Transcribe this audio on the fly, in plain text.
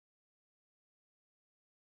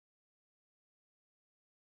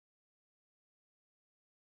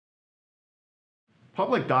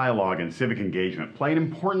Public dialogue and civic engagement play an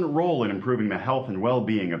important role in improving the health and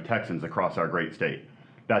well-being of Texans across our great state.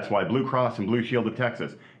 That's why Blue Cross and Blue Shield of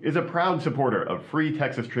Texas is a proud supporter of free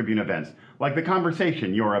Texas Tribune events like the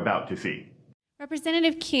conversation you're about to see.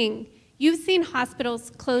 Representative King, you've seen hospitals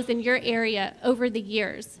close in your area over the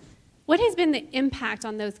years. What has been the impact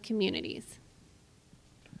on those communities?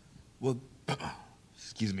 Well,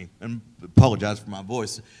 excuse me, and apologize for my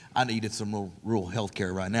voice. I needed some rural health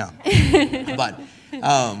care right now. But,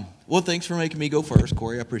 well, thanks for making me go first,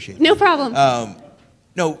 Corey. I appreciate it. No problem.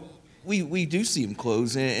 No, we do see them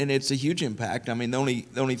close, and it's a huge impact. I mean, the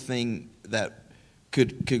only thing that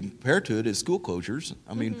could compare to it is school closures.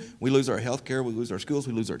 I mean, we lose our health care, we lose our schools,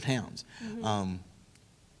 we lose our towns.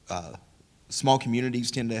 Small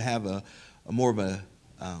communities tend to have a more of a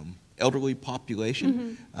elderly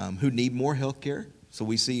population who need more health care. So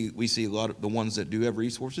we see a lot of the ones that do have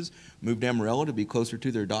resources move to Amarillo to be closer to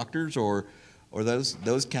their doctors or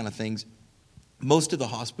those kind of things. Most of the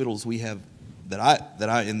hospitals we have that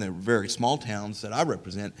I in the very small towns that I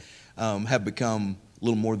represent have become a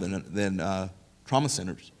little more than trauma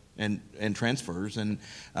centers and transfers. And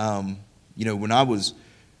you know, when I was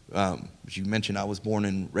as you mentioned, I was born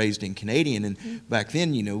and raised in Canadian, and back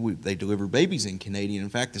then, you know, they delivered babies in Canadian. In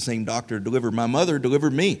fact, the same doctor delivered my mother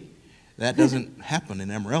delivered me. That doesn't happen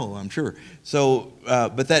in Amarillo, I'm sure. So,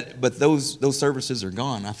 but those services are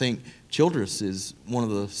gone. I think Childress is one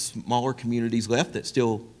of the smaller communities left that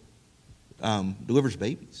still delivers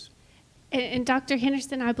babies. And Dr.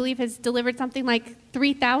 Henderson, I believe, has delivered something like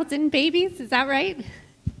 3,000 babies. Is that right?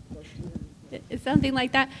 It's something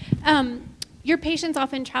like that. Your patients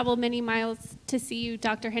often travel many miles to see you,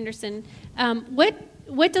 Dr. Henderson.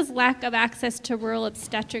 What does lack of access to rural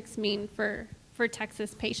obstetrics mean for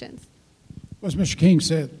Texas patients? Well, as Mr. King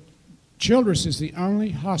said, Childress is the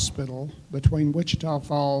only hospital between Wichita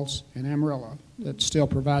Falls and Amarillo that still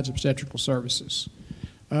provides obstetrical services.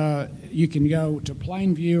 You can go to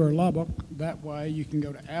Plainview or Lubbock that way. You can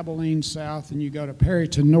go to Abilene south, and you go to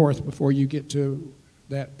Perryton north before you get to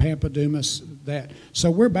that Pampa Dumas.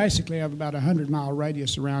 So we're basically have about a 100-mile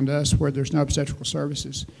radius around us where there's no obstetrical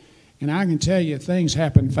services. And I can tell you things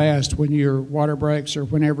happen fast when your water breaks or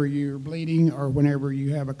whenever you're bleeding or whenever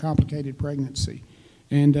you have a complicated pregnancy.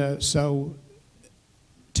 And so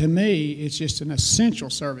to me, it's just an essential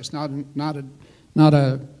service, not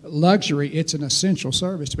a luxury. It's an essential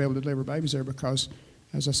service to be able to deliver babies there because,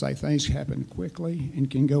 as I say, things happen quickly and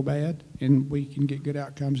can go bad, and we can get good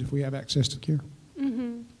outcomes if we have access to care.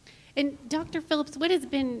 And Dr. Phillips, what has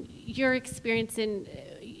been your experience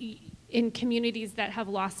in communities that have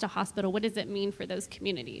lost a hospital? What does it mean for those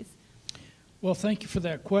communities? Well, thank you for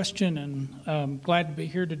that question, and I'm glad to be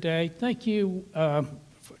here today. Thank you,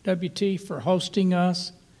 WT, for hosting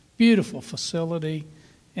us. Beautiful facility.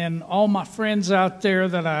 And all my friends out there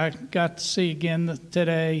that I got to see again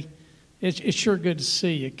today, it's sure good to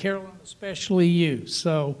see you. Carolyn, especially you.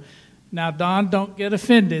 So now, Don, don't get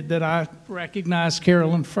offended that I recognize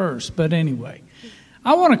Carolyn first. But anyway,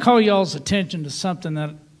 I want to call y'all's attention to something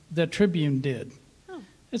that the Tribune did. Oh.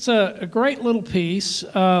 It's a great little piece.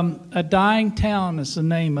 A Dying Town is the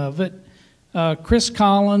name of it. Chris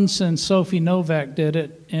Collins and Sophie Novak did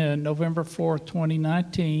it in November 4th,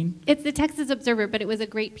 2019. It's the Texas Observer, but it was a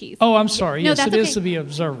great piece. Oh, I'm sorry. No, yes, it is okay. to be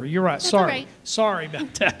Observer. You're right. That's Sorry. all right. Sorry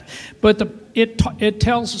about that. But it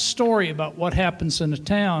tells a story about what happens in a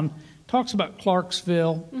town. Talks about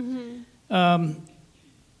Clarksville.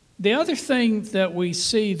 The other thing that we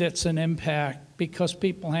see that's an impact because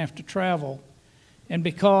people have to travel and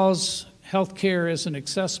because health care isn't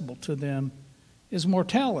accessible to them is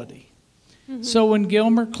mortality. So when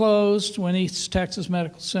Gilmer closed, when East Texas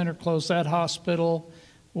Medical Center closed that hospital,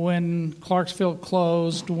 when Clarksville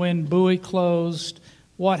closed, when Bowie closed,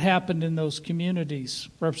 what happened in those communities?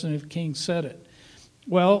 Representative King said it.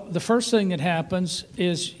 Well, the first thing that happens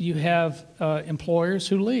is you have employers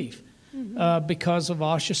who leave because of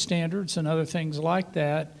OSHA standards and other things like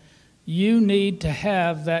that. You need to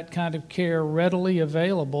have that kind of care readily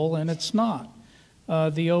available, and it's not.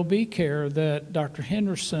 The OB care that Dr.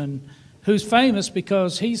 Henderson, who's famous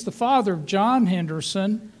because he's the father of John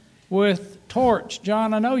Henderson with Torch.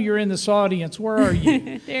 John, I know you're in this audience. Where are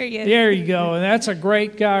you? There he is. There you go. And that's a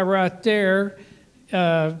great guy right there.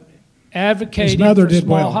 Advocating for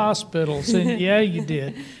small hospitals. And yeah, you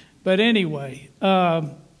did. But anyway,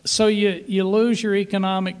 so you lose your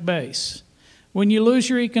economic base. When you lose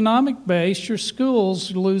your economic base, your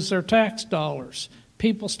schools lose their tax dollars.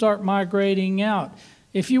 People start migrating out.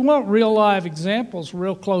 If you want real live examples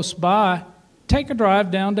real close by, take a drive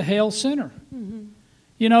down to Hale Center.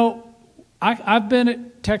 You know, I've been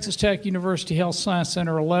at Texas Tech University Health Science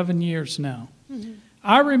Center 11 years now.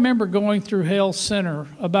 I remember going through Hale Center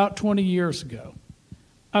about 20 years ago,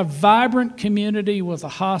 a vibrant community with a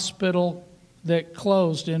hospital that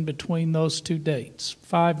closed in between those two dates,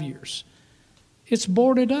 5 years. It's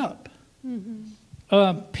boarded up.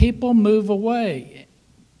 People move away.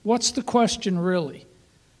 What's the question really?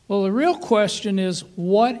 Well, the real question is,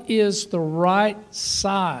 what is the right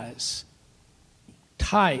size,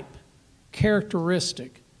 type,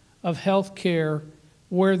 characteristic of health care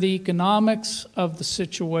where the economics of the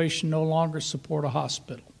situation no longer support a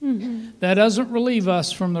hospital? That doesn't relieve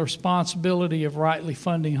us from the responsibility of rightly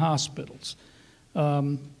funding hospitals.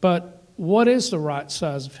 But what is the right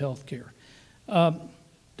size of health care?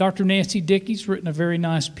 Dr. Nancy Dickey's written a very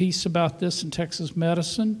nice piece about this in Texas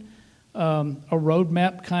Medicine, a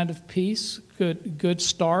roadmap kind of piece, good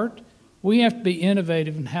start. We have to be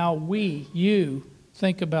innovative in how you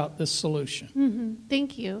think about this solution.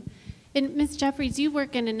 Thank you. And Ms. Jeffries, you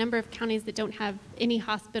work in a number of counties that don't have any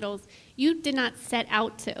hospitals. You did not set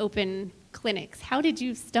out to open clinics. How did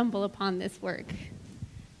you stumble upon this work?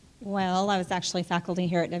 Well, I was actually faculty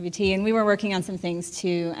here at WT, and we were working on some things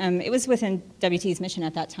too. It was within WT's mission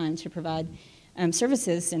at that time to provide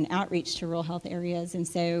services and outreach to rural health areas. And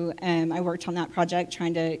so I worked on that project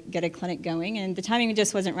trying to get a clinic going, and the timing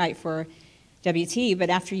just wasn't right for WT. But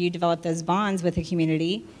after you develop those bonds with the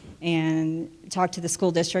community and talk to the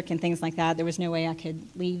school district and things like that, there was no way I could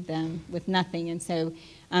leave them with nothing. And so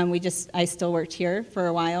I still worked here for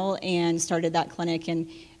a while and started that clinic. And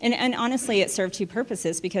honestly, it served two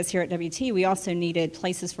purposes, because here at WT, we also needed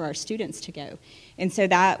places for our students to go. And so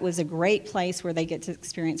that was a great place where they get to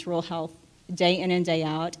experience rural health day in and day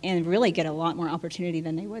out, and really get a lot more opportunity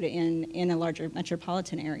than they would in a larger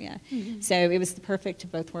metropolitan area. So it was the perfect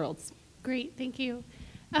of both worlds. Great, thank you.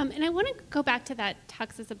 And I want to go back to that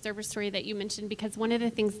Texas Observer story that you mentioned, because one of the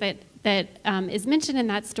things that is mentioned in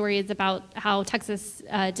that story is about how Texas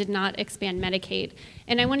did not expand Medicaid.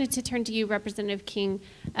 And I wanted to turn to you, Representative King.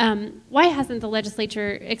 Why hasn't the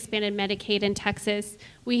legislature expanded Medicaid in Texas?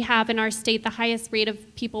 We have in our state the highest rate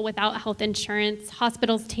of people without health insurance.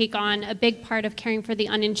 Hospitals take on a big part of caring for the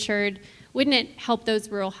uninsured. Wouldn't it help those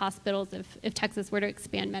rural hospitals if Texas were to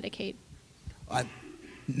expand Medicaid?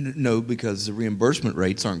 No, because the reimbursement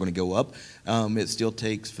rates aren't going to go up. It still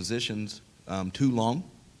takes physicians too long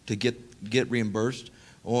to get reimbursed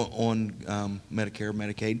on Medicare,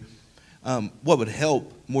 Medicaid. What would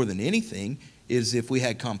help more than anything is if we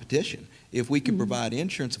had competition. If we could provide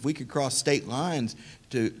insurance, if we could cross state lines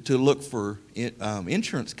to look for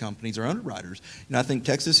insurance companies or underwriters. And I think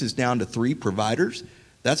Texas is down to 3 providers.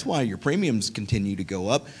 That's why your premiums continue to go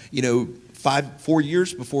up. 4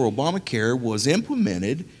 years before Obamacare was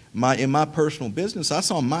implemented, in my personal business, I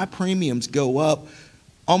saw my premiums go up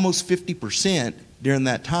almost 50% during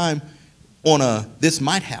that time on this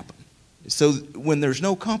might happen. So when there's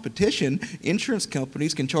no competition, insurance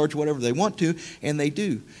companies can charge whatever they want to, and they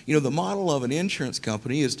do. The model of an insurance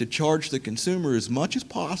company is to charge the consumer as much as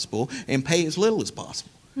possible and pay as little as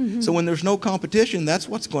possible. So when there's no competition, that's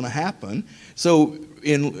what's going to happen. So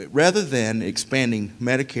rather than expanding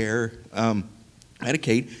Medicare,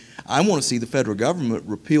 Medicaid, I want to see the federal government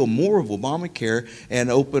repeal more of Obamacare and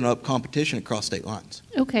open up competition across state lines.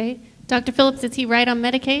 Okay. Dr. Phillips, is he right on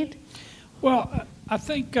Medicaid? Well, I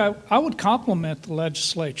think I would compliment the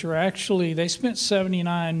legislature. Actually, they spent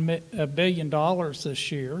 $79 billion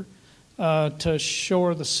this year to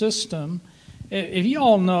shore the system. If you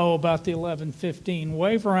all know about the 1115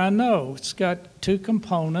 waiver, I know it's got 2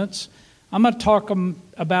 components. I'm going to talk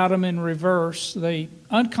about them in reverse. The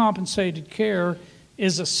uncompensated care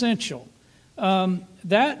is essential.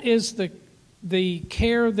 That is the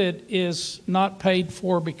care that is not paid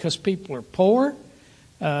for because people are poor,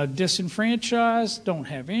 disenfranchised, don't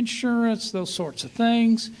have insurance, those sorts of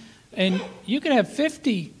things. And you could have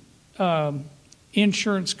 50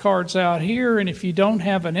 insurance cards out here, and if you don't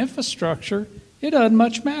have an infrastructure, it doesn't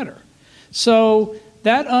much matter. So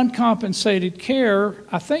that uncompensated care,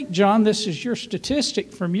 I think, John, this is your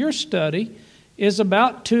statistic from your study, is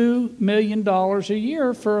about $2 million a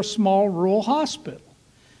year for a small rural hospital.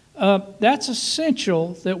 That's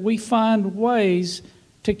essential that we find ways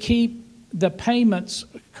to keep the payments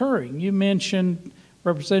occurring. You mentioned,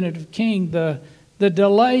 Representative King, the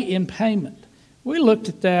delay in payment. We looked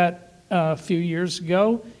at that a few years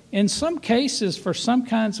ago. In some cases, for some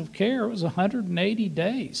kinds of care, it was 180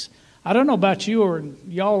 days. I don't know about you or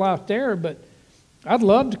y'all out there, but I'd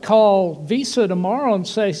love to call Visa tomorrow and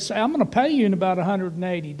say, I'm going to pay you in about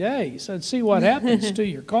 180 days and see what happens to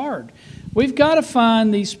your card. We've got to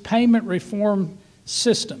find these payment reform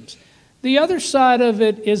systems. The other side of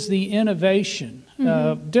it is the innovation,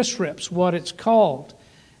 DSRIP's what it's called.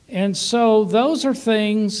 And so those are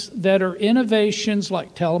things that are innovations,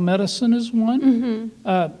 like telemedicine is one,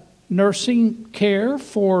 nursing care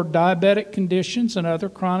for diabetic conditions and other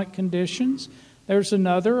chronic conditions. There's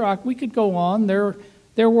another. We could go on. There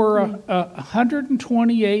were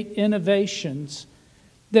 128 innovations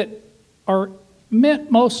that are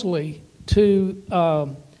meant mostly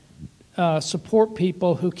to support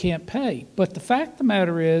people who can't pay. But the fact of the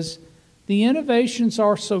matter is, the innovations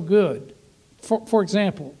are so good. For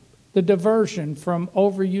example, the diversion from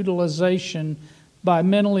overutilization by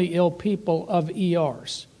mentally ill people of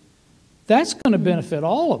ERs. That's going to benefit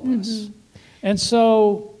all of us. And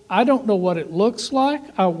so I don't know what it looks like.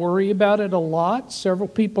 I worry about it a lot. Several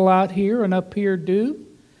people out here and up here do.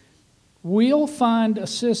 We'll find a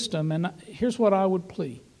system, and here's what I would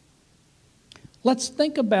plead. Let's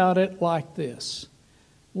think about it like this.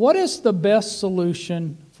 What is the best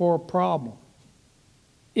solution for a problem?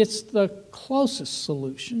 It's the closest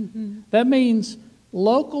solution. That means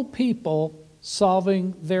local people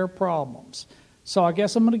solving their problems. So I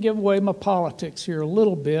guess I'm going to give away my politics here a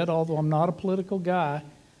little bit, although I'm not a political guy.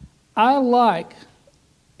 I like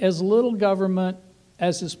as little government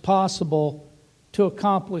as is possible to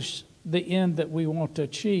accomplish the end that we want to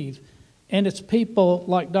achieve. And it's people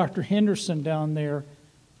like Dr. Henderson down there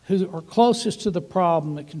who are closest to the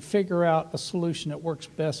problem that can figure out a solution that works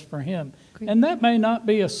best for him. Great. And that may not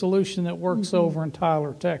be a solution that works over in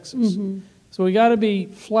Tyler, Texas. So we got to be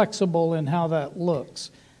flexible in how that looks.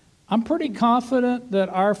 I'm pretty confident that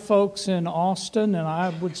our folks in Austin, and I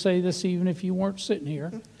would say this even if you weren't sitting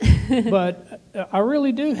here, but I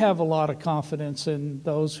really do have a lot of confidence in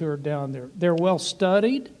those who are down there. They're well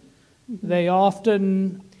studied. They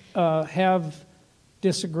often have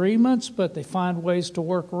disagreements, but they find ways to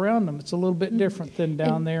work around them. It's a little bit different than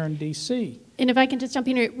down there in D.C. And if I can just jump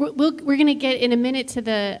in here, we're going to get in a minute to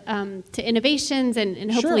the to innovations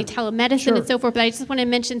and hopefully telemedicine and so forth. But I just want to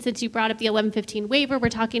mention, since you brought up the 1115 waiver, we're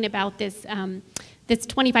talking about this this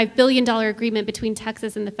 $25 billion agreement between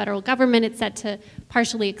Texas and the federal government. It's set to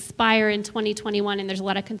partially expire in 2021, and there's a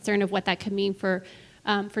lot of concern of what that could mean for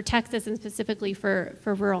Texas and specifically for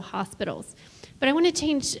rural hospitals. But I want to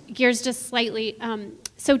change gears just slightly.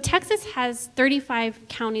 So Texas has 35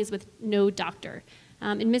 counties with no doctor.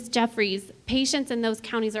 And Ms. Jeffries, patients in those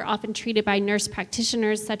counties are often treated by nurse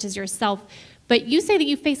practitioners such as yourself. But you say that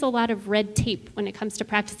you face a lot of red tape when it comes to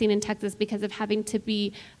practicing in Texas because of having to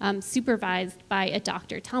be supervised by a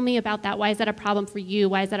doctor. Tell me about that. Why is that a problem for you?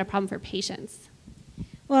 Why is that a problem for patients?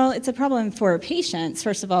 Well, it's a problem for patients,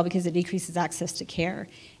 first of all, because it decreases access to care.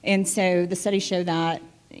 And so the studies show that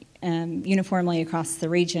uniformly across the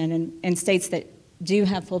region, and states that do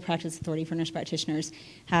have full practice authority for nurse practitioners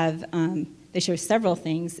have, they show several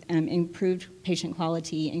things: improved patient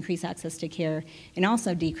quality, increased access to care, and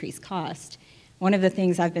also decreased cost. One of the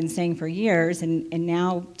things I've been saying for years, and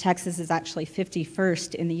now Texas is actually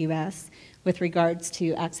 51st in the U.S. with regards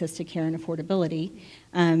to access to care and affordability.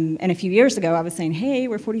 And a few years ago, I was saying, hey,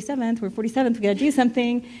 we're 47th, we got to do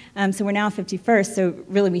something. So we're now 51st, so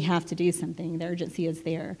really we have to do something. The urgency is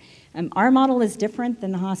there. Our model is different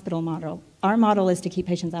than the hospital model. Our model is to keep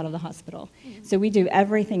patients out of the hospital. So we do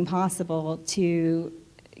everything possible to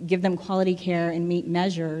give them quality care and meet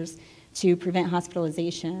measures to prevent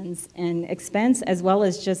hospitalizations and expense, as well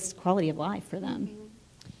as just quality of life for them.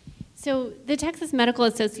 So the Texas Medical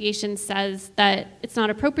Association says that it's not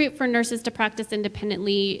appropriate for nurses to practice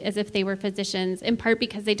independently as if they were physicians, in part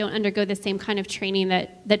because they don't undergo the same kind of training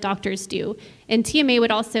that doctors do. And TMA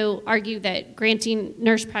would also argue that granting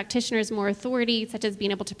nurse practitioners more authority, such as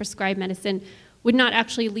being able to prescribe medicine, would not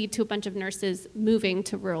actually lead to a bunch of nurses moving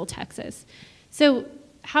to rural Texas. So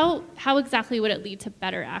how exactly would it lead to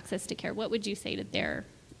better access to care? What would you say to their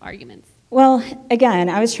arguments? Well, again,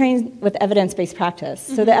 I was trained with evidence-based practice.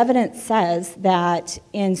 So the evidence says that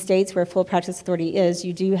in states where full practice authority is,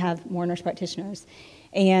 you do have more nurse practitioners.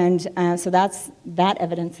 And so that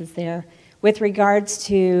evidence is there. With regards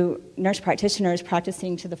to nurse practitioners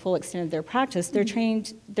practicing to the full extent of their practice, they're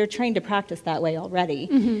trained to practice that way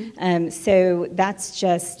already. So that's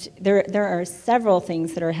just, there are several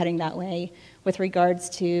things that are heading that way with regards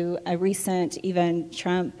to a recent, even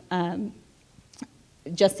Trump,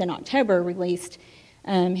 just in October, released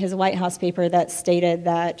his White House paper that stated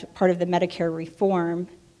that part of the Medicare reform,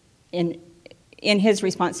 in his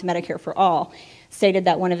response to Medicare for All, stated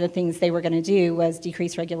that one of the things they were going to do was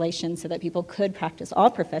decrease regulation so that people could practice,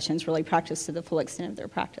 all professions really practice to the full extent of their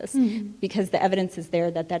practice, because the evidence is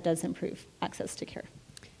there that that does improve access to care.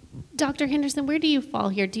 Dr. Henderson, where do you fall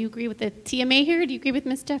here? Do you agree with the TMA here, or do you agree with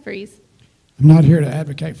Ms. Jeffries? I'm not here to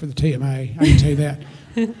advocate for the TMA, I can tell you that.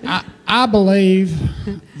 I believe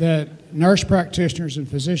that nurse practitioners and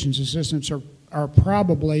physician's assistants are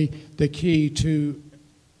probably the key to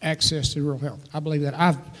access to rural health. I believe that.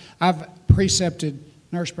 I've precepted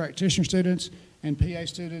nurse practitioner students and PA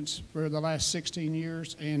students for the last 16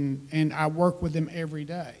 years, and I work with them every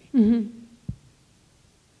day. Mm-hmm.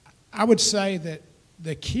 I would say that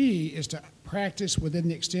the key is to practice within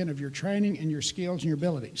the extent of your training and your skills and your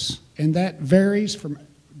abilities. And that varies from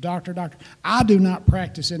doctor to doctor. I do not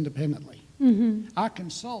practice independently. Mm-hmm. I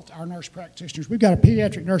consult our nurse practitioners. We've got a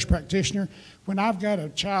pediatric nurse practitioner. When I've got a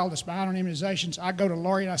child that's behind on immunizations, I go to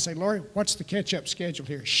Lori and I say, Lori, what's the catch-up schedule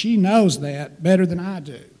here? She knows that better than I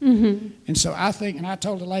do. Mm-hmm. And so I think, and I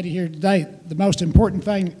told the lady here today, the most important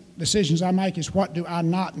decisions I make is what do I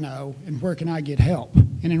not know and where can I get help?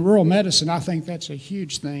 And in rural medicine, I think that's a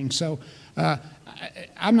huge thing. So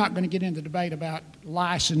I'm not going to get into debate about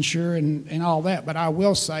licensure and all that, but I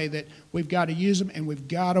will say that we've got to use them and we've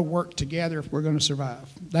got to work together if we're going to survive.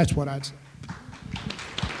 That's what I'd say.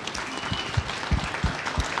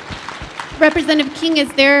 Representative King,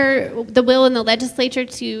 is there the will in the legislature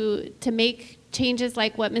to make changes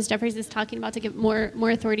like what Ms. Jeffries is talking about to give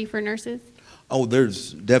more authority for nurses? Oh,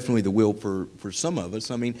 there's definitely the will for some of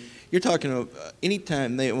us. I mean, you're talking of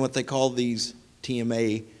anytime what they call these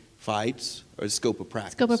TMA fights or scope of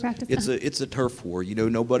practice. Scope of practice. It's a turf war. You know,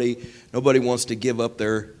 nobody wants to give up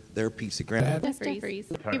their piece of ground. Ms. Jeffries.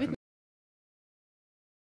 Across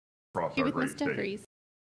You're our with great Ms. state. Jeffries.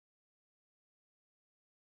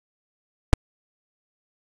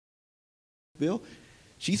 Bill,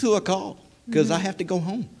 she threw a call because I have to go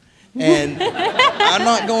home. And I'm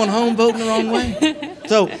not going home voting the wrong way.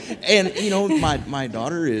 So, and you know, my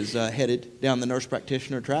daughter is headed down the nurse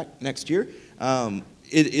practitioner track next year.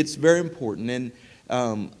 It's very important. And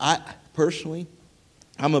I personally,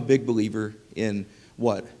 I'm a big believer in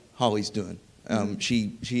what Holly's doing.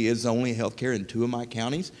 She is only healthcare in 2 of my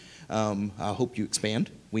counties. I hope you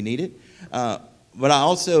expand. We need it. But I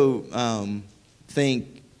also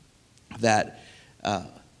think that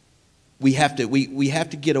we have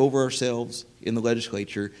to get over ourselves in the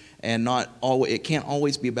legislature and it can't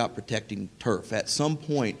always be about protecting turf. At some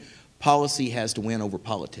point, policy has to win over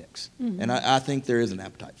politics. Mm-hmm. And I think there is an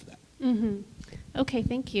appetite for that. Mm-hmm. Okay,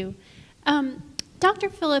 thank you. Dr.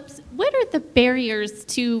 Phillips, what are the barriers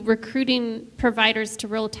to recruiting providers to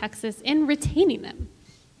rural Texas and retaining them?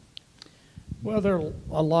 Well, there are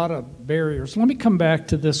a lot of barriers. Let me come back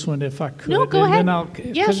to this one if I could. No, go ahead.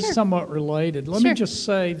 Because it's somewhat related. Let me just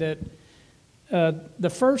say that the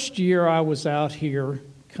first year I was out here,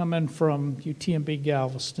 coming from UTMB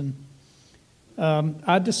Galveston,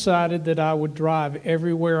 I decided that I would drive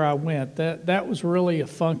everywhere I went. That was really a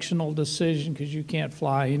functional decision because you can't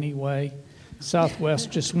fly anyway.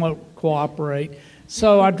 Southwest just won't cooperate.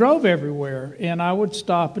 So I drove everywhere, and I would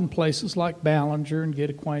stop in places like Ballinger and get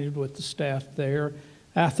acquainted with the staff there.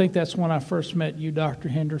 I think that's when I first met you, Dr.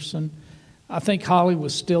 Henderson. I think Holly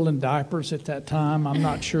was still in diapers at that time. I'm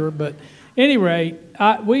not sure. But at any rate,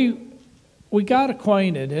 we got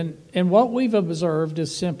acquainted, and what we've observed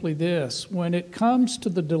is simply this. When it comes to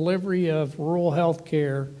the delivery of rural health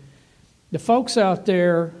care, the folks out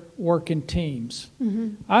there work in teams.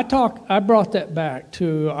 Mm-hmm. I brought that back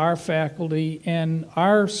to our faculty and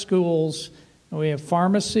our schools. We have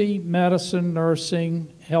pharmacy, medicine,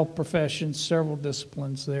 nursing, health professions, several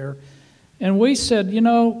disciplines there. And we said, you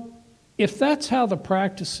know, if that's how the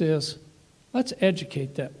practice is, let's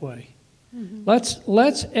educate that way. Mm-hmm.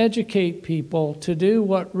 Let's educate people to do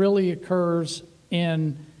what really occurs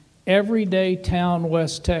in everyday town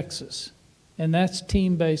West Texas, and that's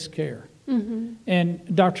team-based care. Mm-hmm.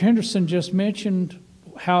 And Dr. Henderson just mentioned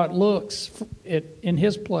how it looks in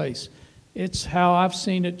his place. It's how I've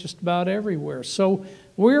seen it just about everywhere. So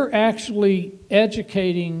we're actually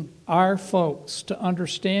educating our folks to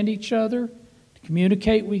understand each other, to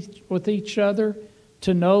communicate with each other,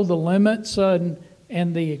 to know the limits and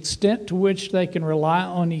the extent to which they can rely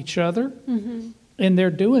on each other. Mm-hmm. And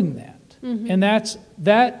they're doing that. Mm-hmm. And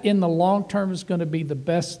that in the long term is going to be the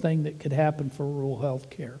best thing that could happen for rural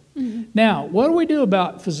health care. Mm-hmm. Now, what do we do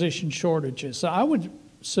about physician shortages? I would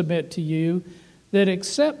submit to you that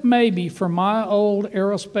except maybe for my old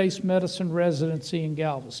aerospace medicine residency in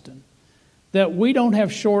Galveston, that we don't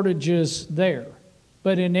have shortages there.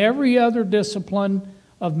 But in every other discipline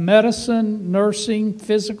of medicine, nursing,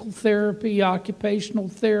 physical therapy, occupational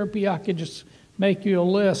therapy, I could just make you a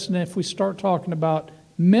list. And if we start talking about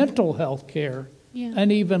mental health care,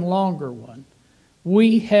 an even longer one.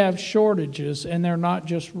 We have shortages, and they're not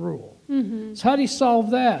just rural. Mm-hmm. So how do you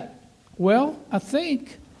solve that? Well, I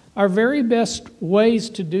think our very best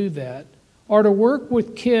ways to do that are to work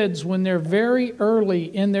with kids when they're very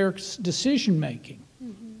early in their decision making.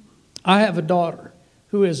 Mm-hmm. I have a daughter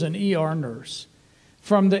who is an ER nurse.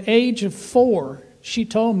 From the age of 4, she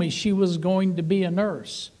told me she was going to be a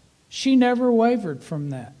nurse. She never wavered from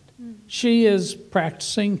that. She is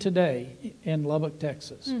practicing today in Lubbock,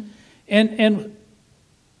 Texas. And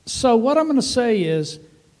so what I'm going to say is,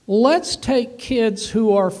 let's take kids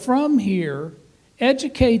who are from here,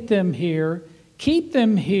 educate them here, keep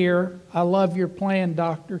them here. I love your plan,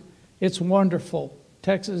 doctor. It's wonderful.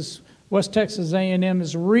 West Texas A&M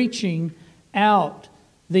is reaching out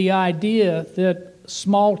the idea that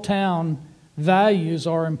small town values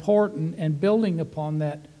are important and building upon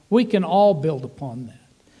that. We can all build upon that.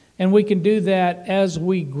 And we can do that as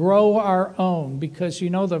we grow our own, because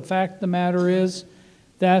the fact of the matter is,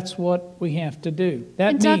 that's what we have to do.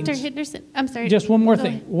 That and means, Dr. Henderson, I'm sorry. just one more Go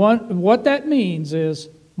thing. ahead. What that means is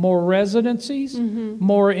more residencies,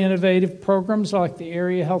 more innovative programs like the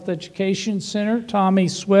Area Health Education Center. Tommy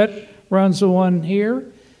Sweat runs the one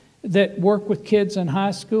here that work with kids in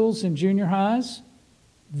high schools and junior highs.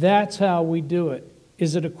 That's how we do it.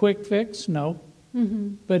 Is it a quick fix? No.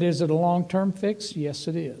 But is it a long-term fix? Yes,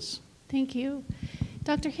 it is. Thank you.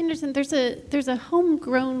 Dr. Henderson, there's a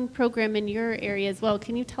homegrown program in your area as well.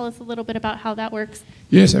 Can you tell us a little bit about how that works?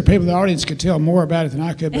 Yes, people in the audience could tell more about it than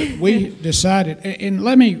I could, but we decided, and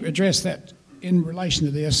let me address that in relation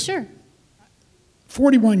to this. Sure.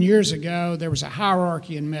 41 years ago, there was a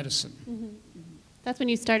hierarchy in medicine. That's when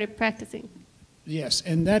you started practicing. Yes,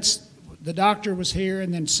 and the doctor was here,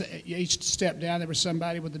 and then each step down there was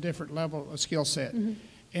somebody with a different level of skill set.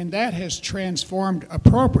 And that has transformed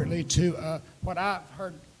appropriately to what I've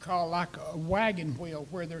heard called like a wagon wheel,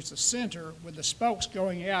 where there's a center with the spokes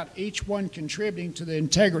going out, each one contributing to the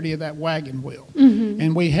integrity of that wagon wheel.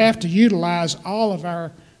 And we have to utilize all of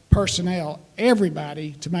our personnel,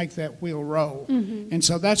 everybody, to make that wheel roll. And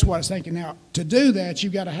so that's what I was thinking. Now, to do that,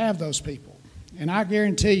 you've got to have those people. And I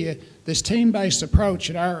guarantee you, this team-based approach,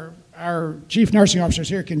 and our chief nursing officers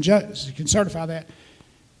here can certify that.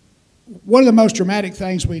 One of the most dramatic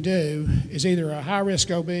things we do is either a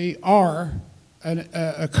high-risk OB or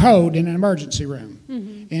a code in an emergency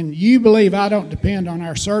room. And you believe I don't depend on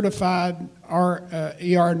our certified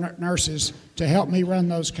ER nurses to help me run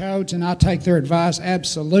those codes, and I take their advice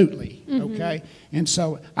absolutely, okay? And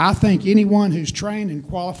so I think anyone who's trained and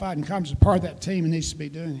qualified and comes as part of that team needs to be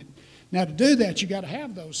doing it. Now, to do that, you got to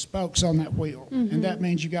have those spokes on that wheel, and that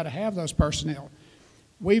means you got to have those personnel.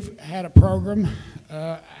 We've had a program,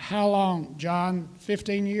 how long, John?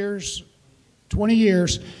 15 years, 20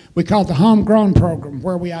 years. We call it the Homegrown Program,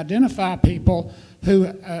 where we identify people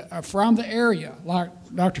who are from the area, like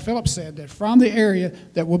Dr. Phillips said, that from the area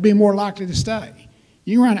that will be more likely to stay.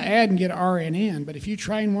 You can run an ad and get an RN in, but if you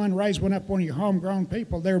train one, raise one up, one of your homegrown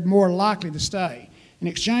people, they're more likely to stay. In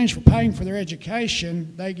exchange for paying for their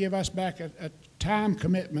education, they give us back a time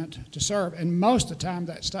commitment to serve, and most of the time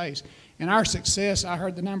that stays. And our success, I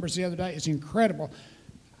heard the numbers the other day, is incredible.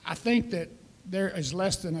 I think that there is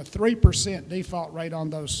less than a 3% default rate on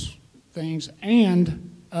those things,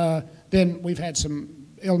 and then we've had some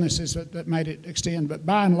illnesses that made it extend, but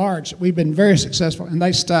by and large, we've been very successful, and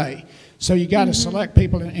they stay. So you got to select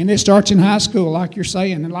people, and it starts in high school, like you're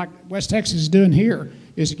saying, and like West Texas is doing here,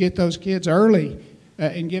 is to get those kids early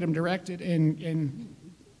and get them directed, and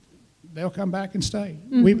they'll come back and stay.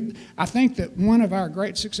 I think that one of our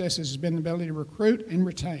great successes has been the ability to recruit and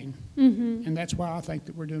retain, and that's why I think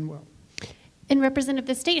that we're doing well. And Representative,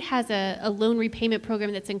 the state has a loan repayment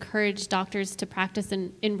program that's encouraged doctors to practice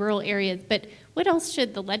in rural areas, but what else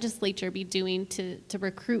should the legislature be doing to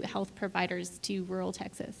recruit health providers to rural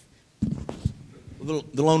Texas? The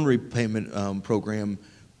loan repayment program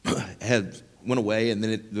went away, and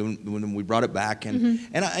then when we brought it back, and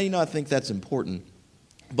I think that's important,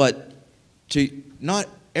 but not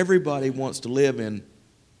everybody wants to live in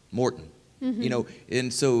Morton.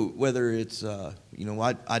 And so whether it's,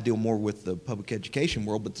 I deal more with the public education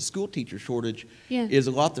world, but the school teacher shortage is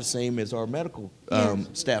a lot the same as our medical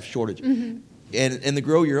staff shortage. And the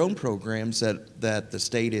Grow Your Own programs that the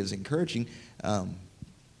state is encouraging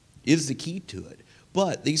is the key to it.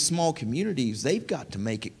 But these small communities, they've got to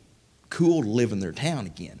make it cool to live in their town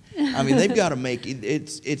again. I mean, they've got to make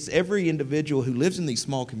it's every individual who lives in these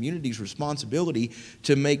small communities' responsibility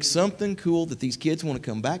to make something cool that these kids want to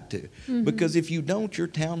come back to. Because if you don't, your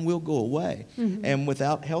town will go away. And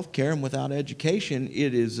without health care and without education,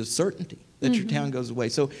 it is a certainty that your town goes away.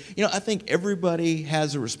 So, I think everybody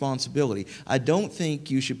has a responsibility. I don't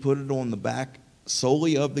think you should put it on the back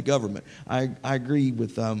solely of the government. I agree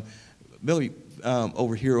with Billy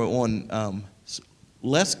over here on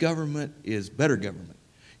less government is better government.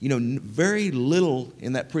 Very little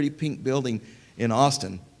in that pretty pink building in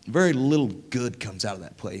Austin very little good comes out of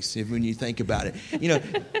that place when you think about it. You know,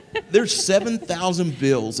 there's 7,000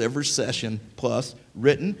 bills every session plus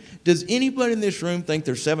written. Does anybody in this room think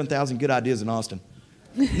there's 7,000 good ideas in Austin?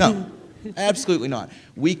 No. Absolutely not.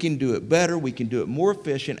 We can do it better. We can do it more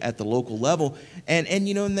efficient at the local level. And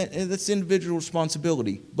you know, that's individual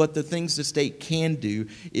responsibility. But the things the state can do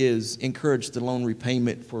is encourage the loan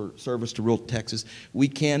repayment for service to rural Texas. We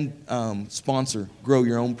can sponsor grow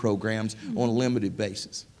your own programs on a limited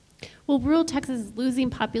basis. Well, rural Texas is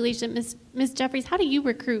losing population. Ms. Jeffries, how do you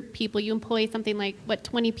recruit people? You employ something like, what,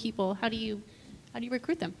 20 people. How do you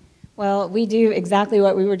recruit them? Well, we do exactly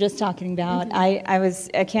what we were just talking about.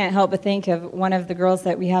 Mm-hmm. I can't help but think of one of the girls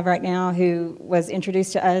that we have right now who was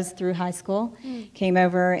introduced to us through high school, came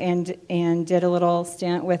over and did a little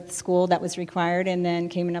stint with school that was required, and then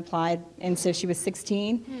came and applied. And so she was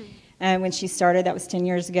 16 when she started. That was 10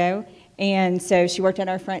 years ago. And so she worked at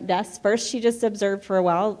our front desk. First, she just observed for a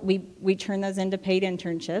while. We turned those into paid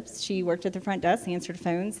internships. She worked at the front desk, answered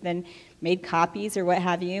phones, then made copies or what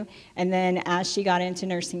have you. And then as she got into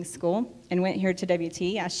nursing school and went here to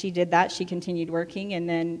WT, as she did that, she continued working. And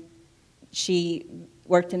then she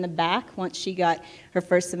worked in the back once she got her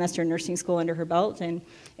first semester in nursing school under her belt.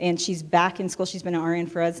 And she's back in school. She's been an RN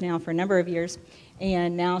for us now for a number of years.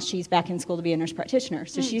 And now she's back in school to be a nurse practitioner.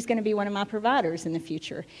 So she's going to be one of my providers in the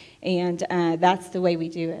future. And that's the way we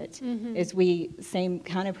do it, is same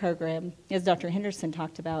kind of program as Dr. Henderson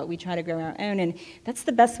talked about. We try to grow our own, and that's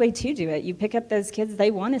the best way to do it. You pick up those kids,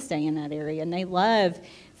 they want to stay in that area, and they love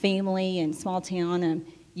family and small town. And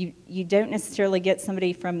you don't necessarily get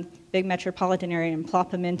somebody from big metropolitan area and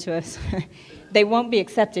plop them into us. They won't be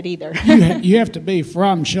accepted either. You have to be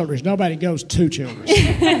from Childress. Nobody goes to Childress.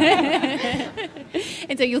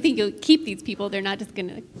 And so you think you'll keep these people. They're not just going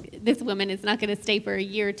to, this woman is not going to stay for a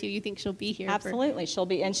year or two. You think she'll be here? Absolutely. She'll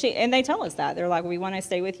be, and they tell us that. They're like, we want to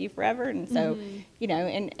stay with you forever. And so, you know,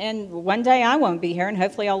 and one day I won't be here, and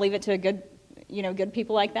hopefully I'll leave it to good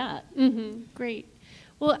people like that. Great.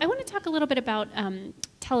 Well, I want to talk a little bit about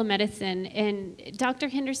telemedicine. And Dr.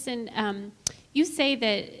 Henderson, you say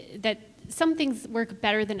that some things work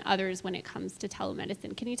better than others when it comes to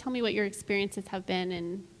telemedicine. Can you tell me what your experiences have been?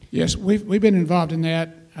 And yes, we've been involved in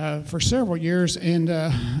that for several years, and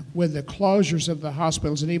with the closures of the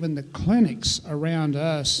hospitals and even the clinics around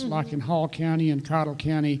us, like in Hall County and Cottle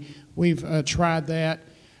County, we've tried that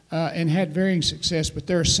and had varying success, but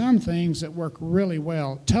there are some things that work really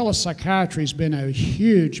well. Telepsychiatry has been a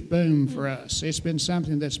huge boom for us. It's been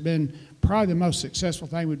something that's been probably the most successful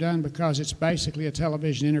thing we've done, because it's basically a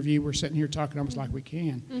television interview. We're sitting here talking almost like we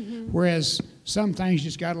can. Whereas some things you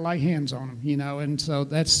just got to lay hands on them, you know, and so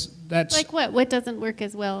that's like what? What doesn't work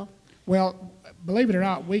as well? Well, believe it or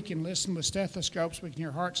not, we can listen with stethoscopes. We can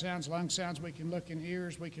hear heart sounds, lung sounds. We can look in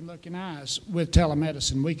ears. We can look in eyes with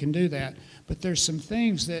telemedicine. We can do that. But there's some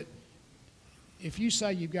things that, if you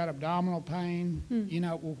say you've got abdominal pain, you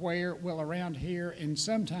know, where? Well, around here. And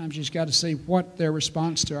sometimes you just got to see what their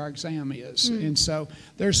response to our exam is. And so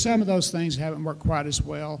there's some of those things that haven't worked quite as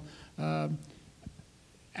well.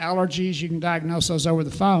 Allergies, you can diagnose those over the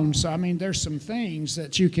phone. So, I mean, there's some things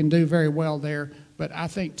that you can do very well there. But I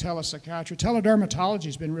think telepsychiatry, teledermatology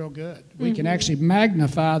has been real good. We can actually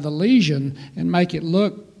magnify the lesion and make it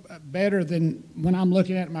look better than when I'm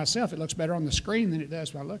looking at it myself. It looks better on the screen than it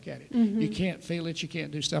does when I look at it. You can't feel it, you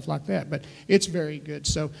can't do stuff like that, but it's very good.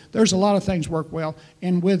 So there's a lot of things work well,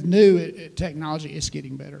 and with new technology, it's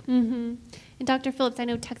getting better. And Dr. Phillips, I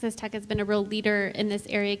know Texas Tech has been a real leader in this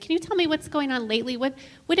area. Can you tell me what's going on lately? What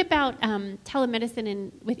about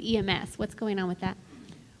telemedicine with EMS? What's going on with that?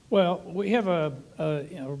 Well, we have a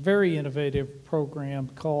very innovative program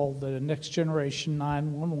called the Next Generation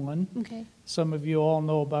 911. Okay. Some of you all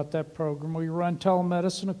know about that program. We run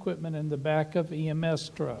telemedicine equipment in the back of EMS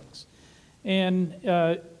trucks. And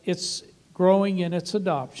it's growing in its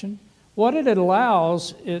adoption. What it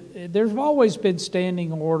allows, there's always been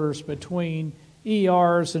standing orders between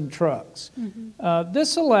ERs and trucks.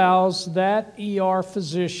 This allows that ER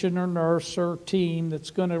physician or nurse or team that's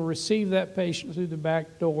going to receive that patient through the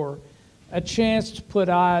back door a chance to put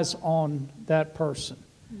eyes on that person,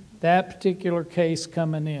 that particular case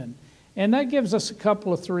coming in. And that gives us a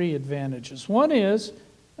couple of three advantages. One is,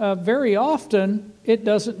 very often, it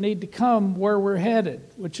doesn't need to come where we're headed,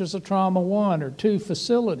 which is a trauma 1 or 2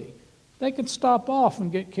 facility. They can stop off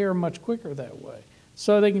and get care much quicker that way.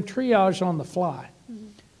 So they can triage on the fly.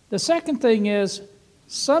 The second thing is,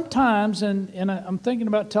 sometimes, and I'm thinking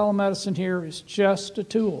about telemedicine here, is just a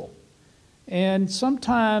tool. And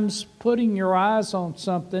sometimes putting your eyes on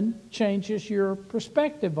something changes your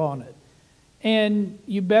perspective on it. And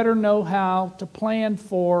you better know how to plan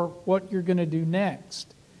for what you're going to do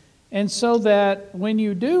next. And so that when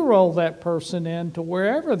you do roll that person in to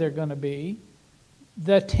wherever they're going to be,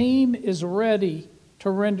 the team is ready to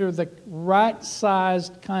render the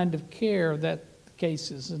right-sized kind of care that the case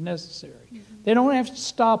is necessary. They don't have to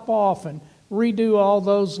stop off and redo all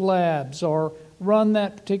those labs or run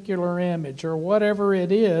that particular image or whatever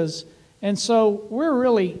it is. And so we're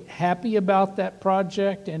really happy about that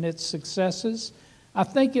project and its successes. I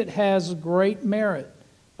think it has great merit.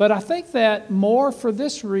 But I think that more for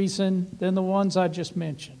this reason than the ones I just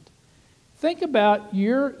mentioned. Think about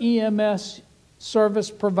your EMS service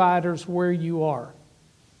providers where you are.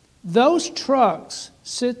 Those trucks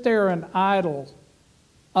sit there and idle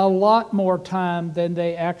a lot more time than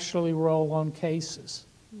they actually roll on cases.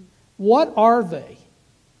 What are they?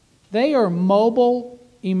 They are mobile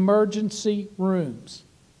emergency rooms.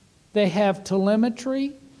 They have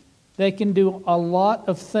telemetry. They can do a lot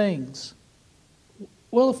of things.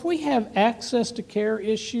 Well, if we have access to care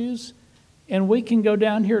issues and we can go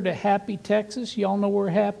down here to Happy, Texas, y'all know where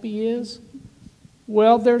Happy is?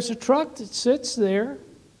 Well, there's a truck that sits there.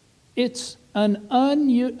 It's an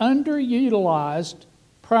underutilized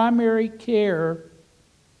primary care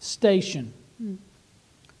station.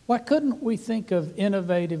 Why couldn't we think of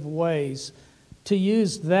innovative ways to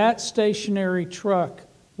use that stationary truck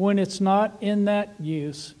when it's not in that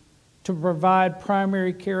use to provide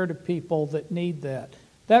primary care to people that need that?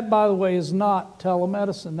 That, by the way, is not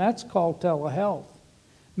telemedicine. That's called telehealth.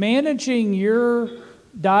 Managing your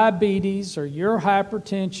diabetes or your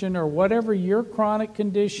hypertension or whatever your chronic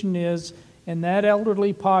condition is in that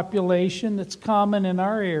elderly population that's common in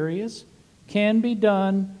our areas can be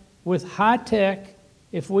done with high tech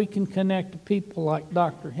if we can connect to people like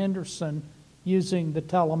Dr. Henderson using the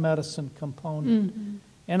telemedicine component.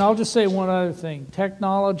 And I'll just say one other thing.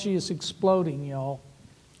 Technology is exploding, y'all.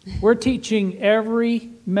 We're teaching every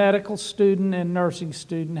medical student and nursing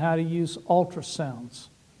student how to use ultrasounds.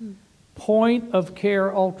 Point of care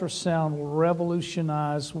ultrasound will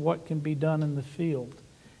revolutionize what can be done in the field.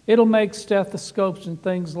 It'll make stethoscopes and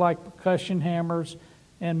things like percussion hammers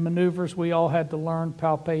and maneuvers we all had to learn,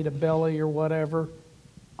 palpate a belly or whatever,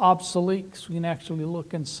 obsolete because we can actually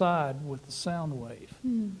look inside with the sound wave.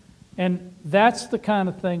 And that's the kind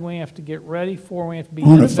of thing we have to get ready for. We have to be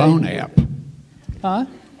on a phone app. Huh?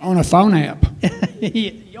 On a phone app.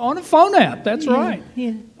 On a phone app, that's right.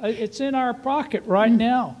 Yeah. It's in our pocket right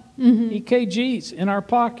now. EKG's in our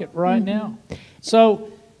pocket right now.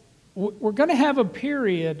 So we're going to have a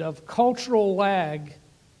period of cultural lag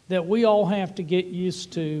that we all have to get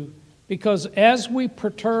used to, because as we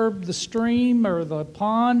perturb the stream or the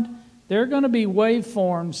pond, there are going to be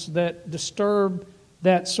waveforms that disturb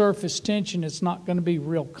that surface tension. It's not going to be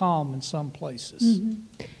real calm in some places.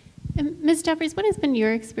 And Ms. Jeffries, what has been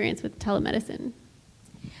your experience with telemedicine?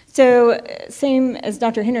 So same as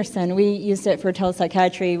Dr. Henderson, we used it for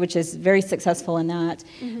telepsychiatry, which is very successful in that.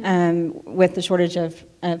 With the shortage of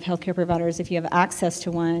healthcare providers, if you have access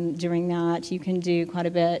to one during that, you can do quite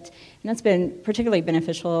a bit. And that's been particularly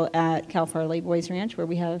beneficial at Cal Farley Boys Ranch, where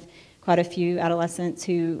we have quite a few adolescents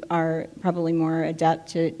who are probably more adept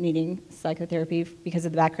to needing psychotherapy because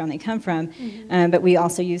of the background they come from. But we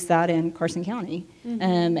also use that in Carson County.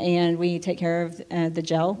 And we take care of the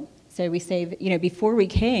jail. So we save, before we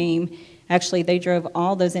came, actually they drove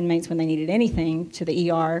all those inmates when they needed anything to the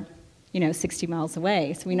ER, 60 miles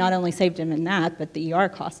away. So we not only saved them in that, but the ER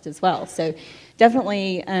cost as well. So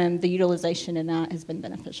definitely the utilization in that has been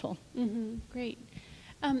beneficial. Great.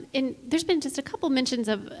 And there's been just a couple mentions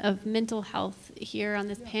of mental health here on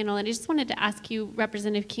this panel, and I just wanted to ask you,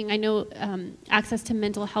 Representative King, I know access to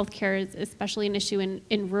mental health care is especially an issue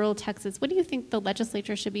in rural Texas. What do you think the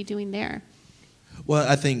legislature should be doing there? Well,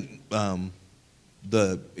 I think the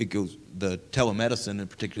telemedicine, in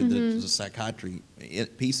particular the psychiatry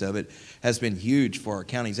piece of it, has been huge for our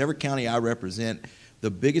counties. Every county I represent,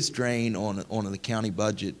 the biggest drain on the county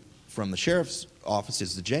budget from the sheriff's office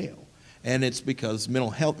is the jail. And it's because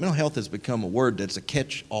mental health has become a word that's a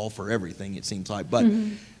catch-all for everything, it seems like. But,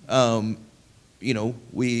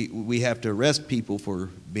 we have to arrest people for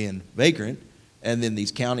being vagrant, and then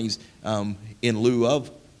these counties, in lieu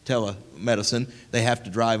of telemedicine, they have to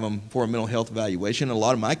drive them for a mental health evaluation. In a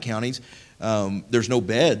lot of my counties, there's no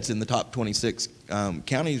beds in the top 26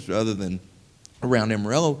 counties other than around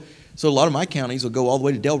Amarillo. So a lot of my counties will go all the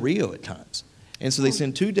way to Del Rio at times. And so they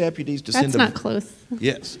send two deputies to That's not close.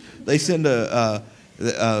 Yes. They send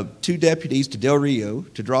two deputies to Del Rio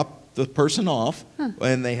to drop the person off,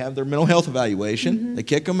 and they have their mental health evaluation. They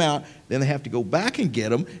kick them out. Then they have to go back and get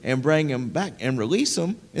them and bring them back and release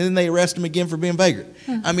them, and then they arrest them again for being vagrant.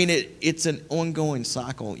 I mean, it's an ongoing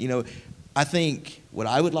cycle. I think what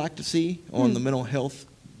I would like to see on the mental health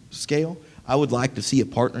scale, I would like to see a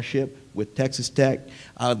partnership with Texas Tech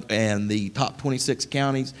and the top 26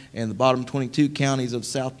 counties and the bottom 22 counties of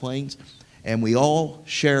South Plains, and we all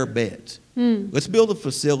share beds. Let's build a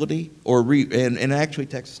facility, and actually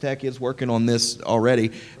Texas Tech is working on this already,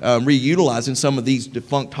 reutilizing some of these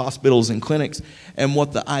defunct hospitals and clinics. And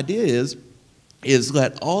what the idea is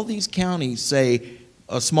let all these counties say,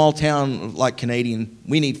 a small town like Canadian,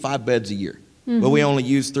 we need 5 beds a year. But we only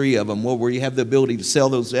use 3 of them. Well, where you have the ability to sell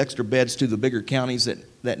those extra beds to the bigger counties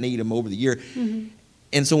that need them over the year.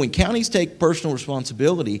 And so when counties take personal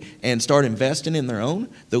responsibility and start investing in their own,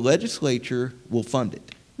 the legislature will fund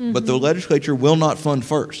it. But the legislature will not fund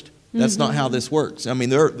first. That's not how this works. I mean,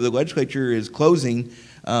 the legislature is closing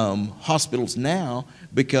hospitals now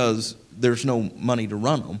because there's no money to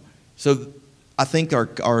run them. So I think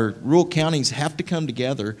our rural counties have to come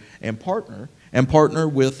together and partner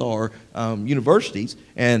with our universities.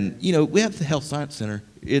 And, you know, we have the Health Science Center.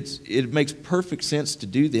 It makes perfect sense to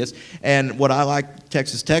do this. And what I like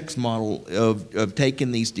Texas Tech's model of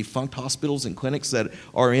taking these defunct hospitals and clinics that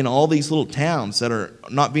are in all these little towns that are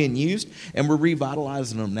not being used, and we're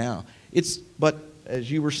revitalizing them now. But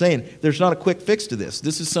as you were saying, there's not a quick fix to this.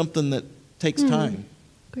 This is something that takes time.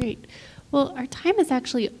 Great. Well, our time is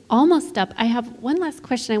actually almost up. I have one last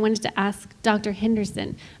question I wanted to ask Dr.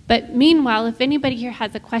 Henderson. But meanwhile, if anybody here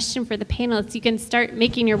has a question for the panelists, you can start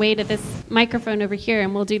making your way to this microphone over here,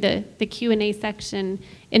 and we'll do the Q&A section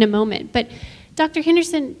in a moment. But Dr.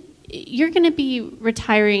 Henderson, you're going to be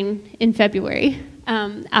retiring in February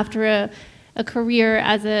after a career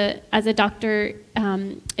as a doctor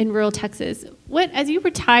in rural Texas. As you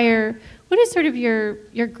retire, what is sort of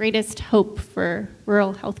your greatest hope for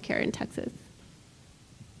rural healthcare in Texas?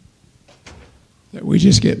 That we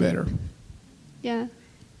just get better. Yeah.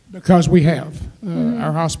 Because we have.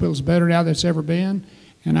 Our hospital's better now than it's ever been,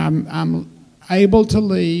 and I'm able to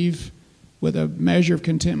leave with a measure of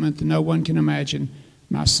contentment that no one can imagine.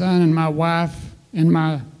 My son and my wife and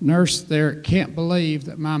my nurse there can't believe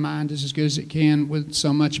that my mind is as good as it can with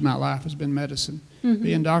so much of my life has been medicine.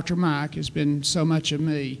 Being Dr. Mike has been so much of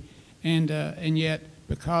me. And yet,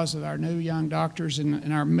 because of our new young doctors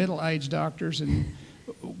and our middle-aged doctors, and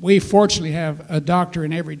we fortunately have a doctor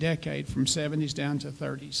in every decade from 70s down to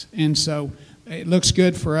 30s. And so it looks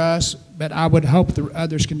good for us, but I would hope the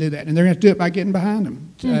others can do that. And they're going to have to do it by getting behind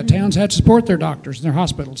them. Towns have to support their doctors and their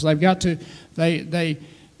hospitals. They've got to, it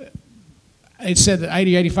said that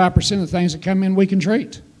 80-85% of the things that come in we can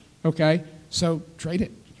treat. Okay? So treat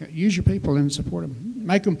it. Use your people and support them.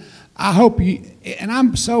 Make them. I hope you, and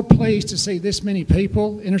I'm so pleased to see this many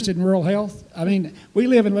people interested in rural health. I mean, we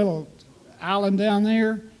live in a little island down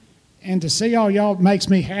there, and to see all y'all makes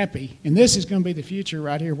me happy. And this is going to be the future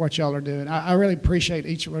right here, what y'all are doing. I really appreciate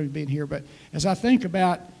each of you being here. But as I think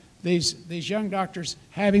about these young doctors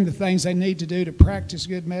having the things they need to do to practice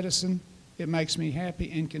good medicine, it makes me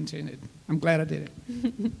happy and contented. I'm glad I did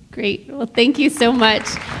it. Great. Well, thank you so much.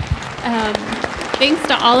 Thanks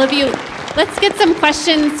to all of you. Let's get some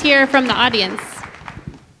questions here from the audience.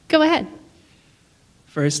 Go ahead.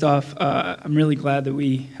 First off, I'm really glad that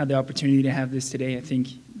we had the opportunity to have this today. I think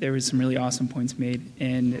there was some really awesome points made,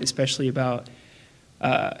 and especially about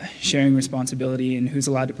sharing responsibility and who's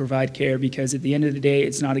allowed to provide care, because at the end of the day,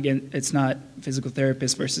 it's not physical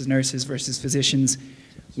therapists versus nurses versus physicians.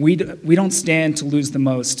 We don't stand to lose the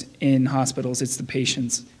most in hospitals. It's the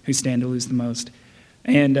patients who stand to lose the most.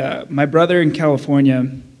 And my brother in California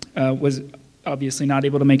was obviously not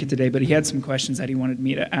able to make it today, but he had some questions that he wanted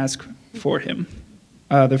me to ask for him.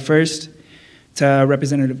 The first, to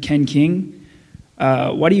Representative Ken King,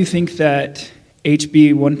 why do you think that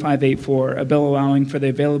HB 1584, a bill allowing for the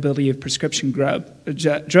availability of prescription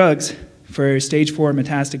drugs for stage 4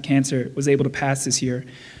 metastatic cancer, was able to pass this year,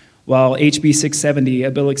 while HB 670, a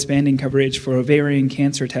bill expanding coverage for ovarian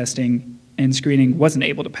cancer testing and screening, wasn't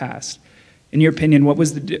able to pass? In your opinion, what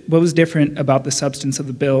was different about the substance of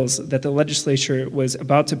the bills that the legislature was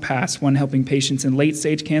about to pass, one helping patients in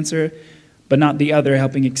late-stage cancer, but not the other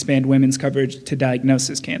helping expand women's coverage to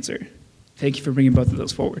diagnosis cancer? Thank you for bringing both of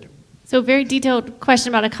those forward. So a very detailed question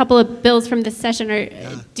about a couple of bills from this session.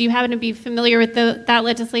 Do you happen to be familiar with that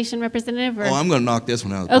legislation, Representative? Or? Oh, I'm going to knock this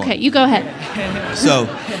one out of the park. Okay, you go ahead. So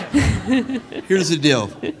here's the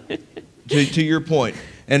deal. To your point,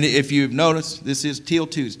 and if you've noticed, this is Teal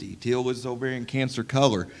Tuesday. Teal was ovarian cancer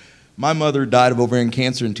color. My mother died of ovarian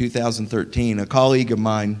cancer in 2013. A colleague of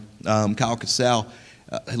mine, Kyle Casal,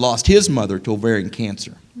 lost his mother to ovarian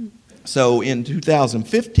cancer. So in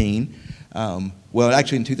 2015, well,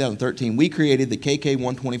 actually in 2013, we created the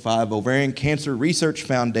KK125 Ovarian Cancer Research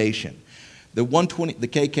Foundation. The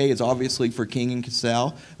KK is obviously for King and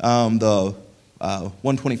Casal. The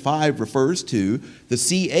 125 refers to the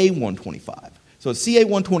CA 125. So CA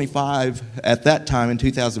 125 at that time in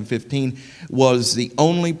 2015 was the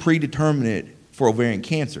only predeterminate for ovarian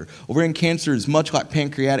cancer. Ovarian cancer is much like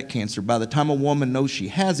pancreatic cancer. By the time a woman knows she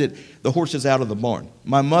has it, the horse is out of the barn.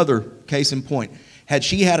 My mother, case in point, had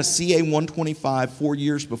she had a CA 125 4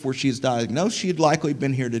 years before she was diagnosed, she had likely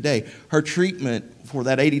been here today. Her treatment for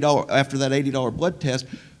that $80, after that $80 blood test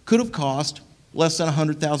could have cost less than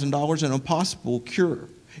 $100,000 and a possible cure.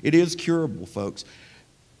 It is curable, folks.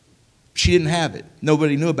 She didn't have it.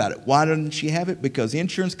 Nobody knew about it. Why didn't she have it? Because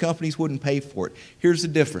insurance companies wouldn't pay for it. Here's the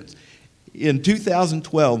difference. In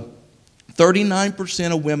 2012,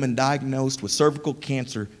 39% of women diagnosed with cervical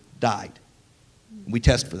cancer died. We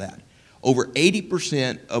test for that. Over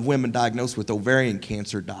 80% of women diagnosed with ovarian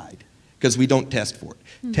cancer died because we don't test for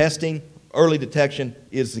it. Testing, early detection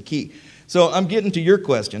is the key. So I'm getting to your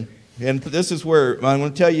question, and this is where I'm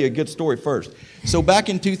going to tell you a good story first. So back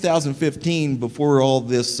in 2015, before all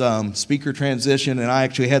this speaker transition, and I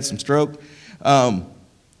actually had some stroke, Kyle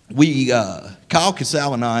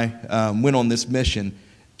Casal and I went on this mission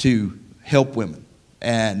to help women.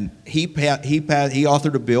 And he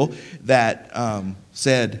authored a bill that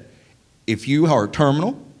said, if you are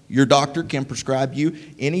terminal, your doctor can prescribe you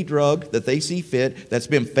any drug that they see fit that's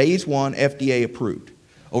been phase 1 FDA approved.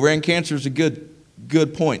 Ovarian cancer is a good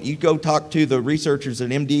point. You go talk to the researchers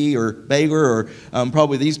at MD or Baylor or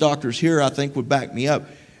probably these doctors here, I think would back me up.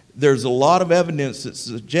 There's a lot of evidence that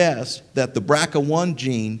suggests that the BRCA1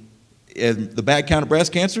 gene, the bad kind of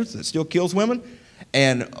breast cancer that still kills women,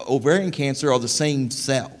 and ovarian cancer are the same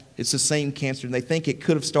cell. It's the same cancer, and they think it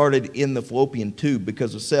could have started in the fallopian tube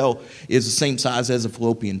because the cell is the same size as a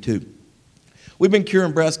fallopian tube. We've been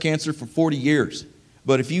curing breast cancer for 40 years,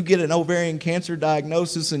 but if you get an ovarian cancer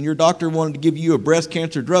diagnosis and your doctor wanted to give you a breast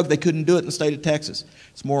cancer drug, they couldn't do it in the state of Texas.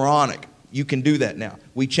 It's moronic. You can do that now.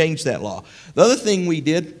 We changed that law. The other thing we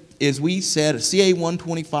did is we said a CA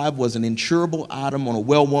 125 was an insurable item on a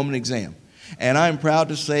well woman exam. And I'm proud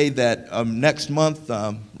to say that next month,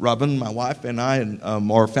 Robin, my wife, and I, and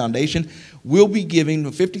our foundation, will be giving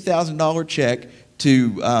a $50,000 check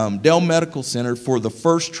to Dell Medical Center for the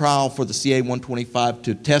first trial for the CA 125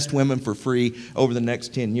 to test women for free over the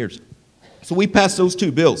next 10 years. So we passed those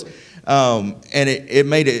two bills, and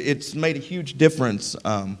it's made a huge difference.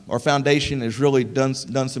 Our foundation has really done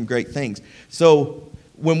some great things. So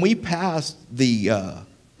when we passed the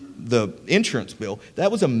insurance bill,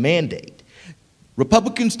 that was a mandate.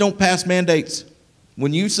 Republicans don't pass mandates.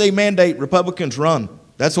 When you say mandate, Republicans run.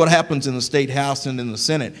 That's what happens in the State House and in the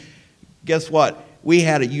Senate. Guess what? We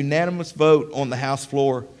had a unanimous vote on the House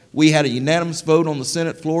floor. We had a unanimous vote on the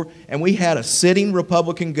Senate floor, and we had a sitting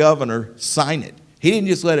Republican governor sign it. He didn't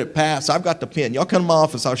just let it pass. I've got the pen. Y'all come to my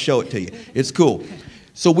office, I'll show it to you. It's cool.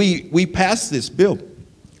 So we passed this bill.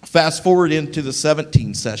 Fast forward into the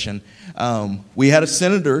 17 session. We had a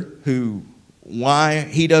senator who, why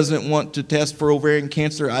he doesn't want to test for ovarian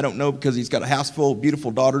cancer, I don't know, because he's got a house full of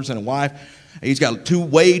beautiful daughters and a wife. He's got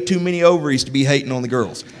way too many ovaries to be hating on the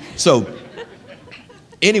girls. So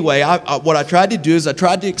anyway, what I tried to do is I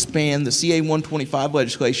tried to expand the CA 125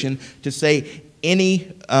 legislation to say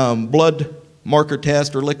any blood marker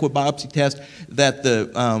test or liquid biopsy test that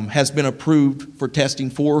has been approved for testing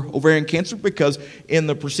for ovarian cancer, because in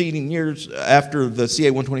the preceding years after the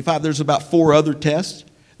CA 125, there's about 4 other tests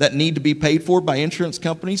that need to be paid for by insurance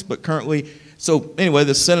companies, but currently, so anyway,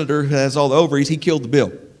 the senator who has all the ovaries, he killed the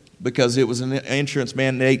bill because it was an insurance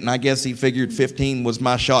mandate, and I guess he figured 15 was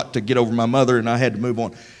my shot to get over my mother, and I had to move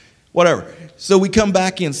on. Whatever. So we come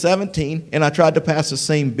back in 17, and I tried to pass the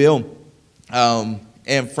same bill,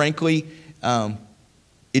 and frankly,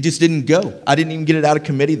 it just didn't go. I didn't even get it out of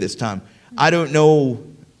committee this time. I don't know.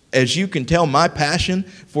 As you can tell, my passion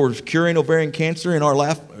for curing ovarian cancer in our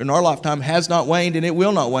lifetime has not waned, and it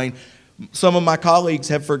will not wane. Some of my colleagues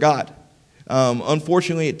have forgot.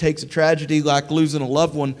 Unfortunately, it takes a tragedy like losing a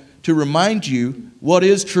loved one to remind you what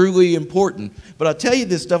is truly important. But I'll tell you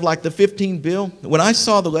this stuff like the 15 bill, when I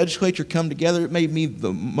saw the legislature come together, it made me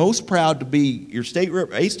the most proud to be your state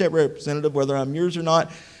representative, whether I'm yours or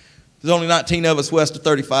not. There's only 19 of us west of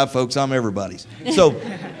 35, folks. I'm everybody's. So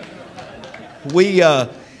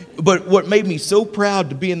but what made me so proud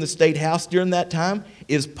to be in the State House during that time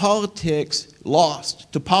is politics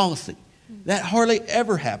lost to policy. That hardly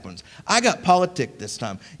ever happens. I got politicked this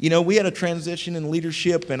time. You know, we had a transition in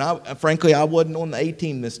leadership, and frankly, I wasn't on the A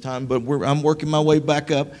team this time, but I'm working my way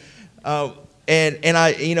back up.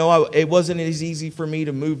 It wasn't as easy for me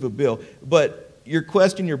to move a bill. But your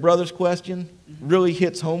question, your brother's question, really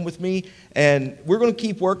hits home with me, and we're going to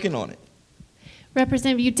keep working on it.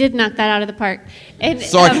 Representative, you did knock that out of the park. And,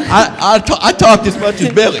 Sorry, I talked as much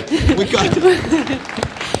as Billy. We got to.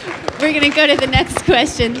 We're going to go to the next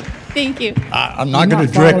question. Thank you. I'm not going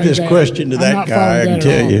to direct this question to that guy, I can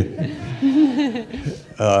tell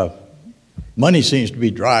you. Money seems to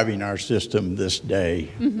be driving our system this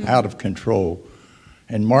day out of control,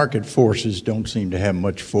 and market forces don't seem to have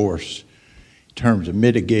much force in terms of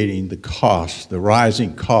mitigating the costs, the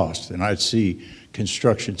rising costs. And I see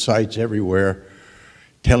construction sites everywhere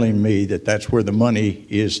telling me that that's where the money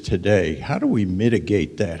is today. How do we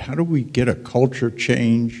mitigate that? How do we get a culture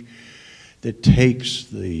change that takes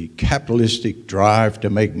the capitalistic drive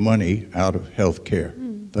to make money out of health care?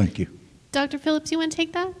 Thank you. Dr. Phillips, you want to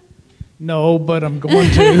take that? No, but I'm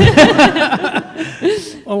going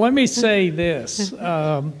to. Well, let me say this.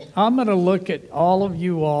 I'm going to look at all of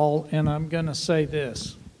you all, and I'm going to say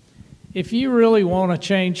this. If you really want to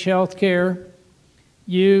change health care,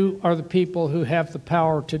 you are the people who have the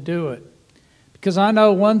power to do it. Because I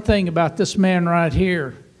know one thing about this man right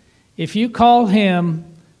here. If you call him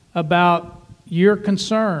about your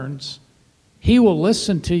concerns, he will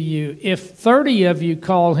listen to you. If 30 of you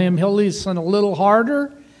call him, he'll listen a little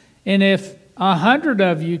harder. And if 100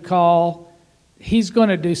 of you call, he's going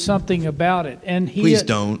to do something about it. And Please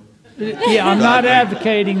don't. Yeah, I'm not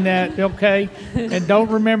advocating that, okay? And don't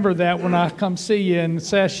remember that when I come see you in the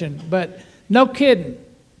session. But no kidding.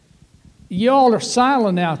 Y'all are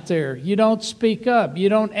silent out there. You don't speak up. You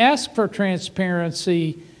don't ask for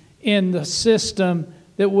transparency in the system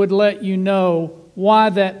that would let you know why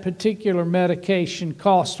that particular medication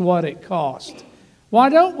cost what it cost. Why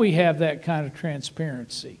don't we have that kind of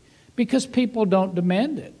transparency? Because people don't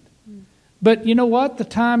demand it. But you know what? The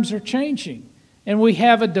times are changing. And we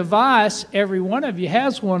have a device, every one of you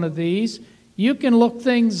has one of these. You can look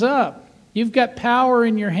things up. You've got power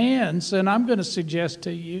in your hands, and I'm going to suggest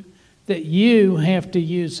to you that you have to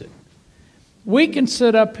use it. We can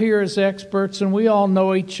sit up here as experts, and we all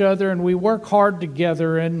know each other, and we work hard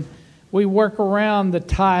together, and we work around the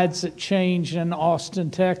tides that change in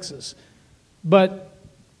Austin, Texas. But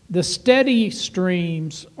the steady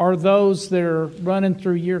streams are those that are running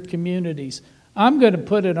through your communities. I'm going to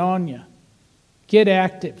put it on you. Get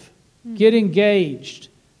active. Get engaged.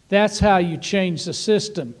 That's how you change the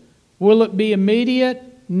system. Will it be immediate?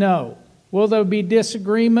 No. Will there be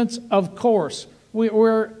disagreements? Of course.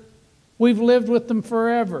 We've lived with them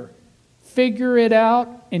forever. Figure it out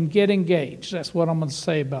and get engaged. That's what I'm going to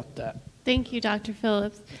say about that. Thank you, Dr.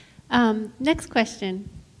 Phillips. Next question.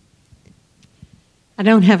 I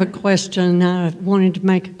don't have a question. I wanted to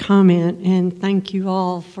make a comment, and thank you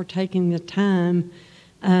all for taking the time.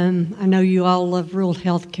 I know you all love rural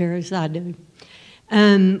health care as I do.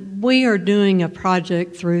 We are doing a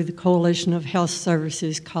project through the Coalition of Health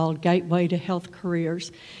Services called Gateway to Health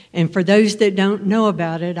Careers. And for those that don't know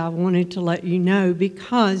about it, I wanted to let you know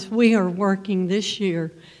because we are working this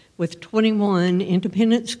year with 21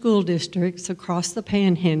 independent school districts across the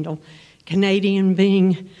Panhandle, Canadian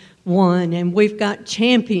being one, and we've got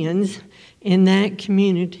champions in that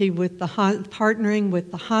community with the partnering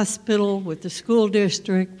with the hospital, with the school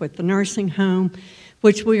district, with the nursing home,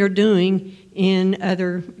 which we are doing in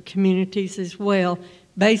other communities as well,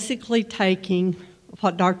 basically taking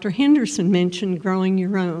what Dr. Henderson mentioned, growing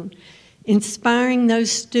your own, inspiring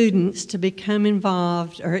those students to become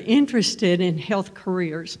involved or interested in health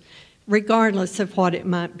careers, regardless of what it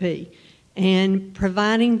might be, and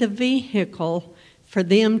providing the vehicle for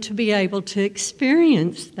them to be able to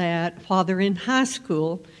experience that while they're in high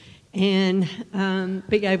school and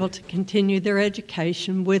be able to continue their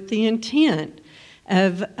education with the intent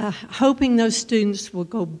of hoping those students will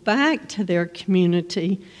go back to their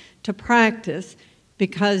community to practice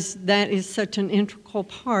because that is such an integral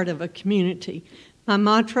part of a community. My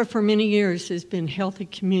mantra for many years has been healthy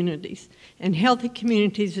communities. And healthy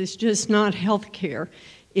communities is just not health care.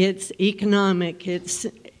 It's economic. It's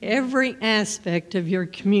every aspect of your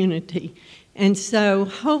community. And so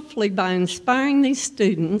hopefully by inspiring these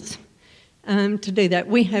students to do that,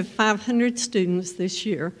 we have 500 students this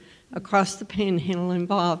year across the Panhandle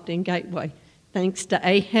involved in Gateway. Thanks to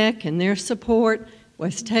AHEC and their support,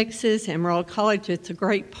 West Texas, Amarillo College, it's a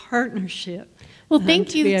great partnership. Well,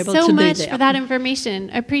 thank you so much for that information.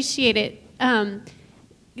 I appreciate it.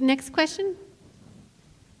 Next question?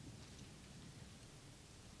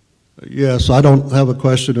 Yes, I don't have a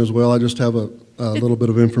question as well. I just have a little bit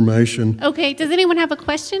of information. Okay, does anyone have a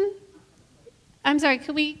question? I'm sorry,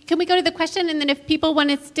 can we go to the question, and then if people want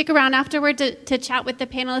to stick around afterward to chat with the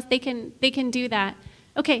panelists, they can do that.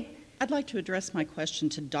 Okay. I'd like to address my question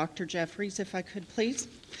to Dr. Jeffries, if I could, please.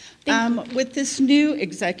 Thank you. With this new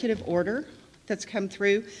executive order that's come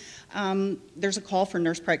through, There's a call for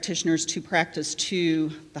nurse practitioners to practice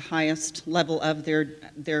to the highest level of their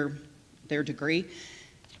degree.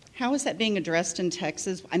 How is that being addressed in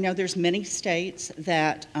Texas? I know there's many states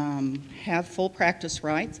that have full practice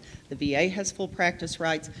rights. The VA has full practice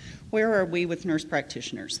rights. Where are we with nurse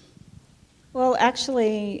practitioners? Well,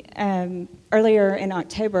 actually, earlier in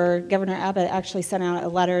October, Governor Abbott actually sent out a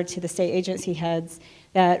letter to the state agency heads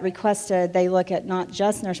that requested they look at not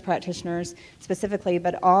just nurse practitioners specifically,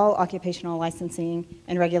 but all occupational licensing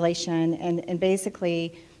and regulation, and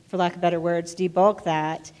basically, for lack of better words, debulk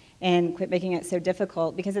that and quit making it so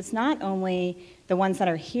difficult, because it's not only the ones that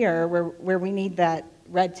are here where we need that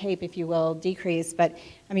red tape, if you will, decrease, but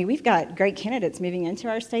I mean, we've got great candidates moving into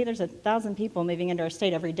our state. There's 1,000 people moving into our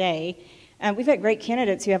state every day. We've got great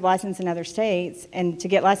candidates who have license in other states, and to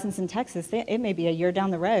get licensed in Texas, it may be a year down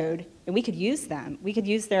the road, and we could use them. We could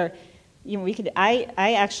use their, you know, I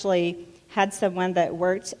actually had someone that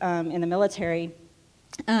worked in the military.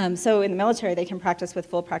 So in the military, they can practice with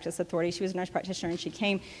full practice authority. She was a nurse practitioner, and she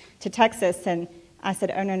came to Texas, and I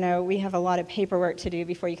said, oh, no, we have a lot of paperwork to do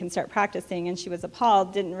before you can start practicing. And she was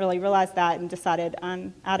appalled, didn't really realize that, and decided,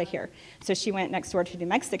 I'm out of here. So she went next door to New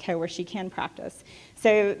Mexico where she can practice.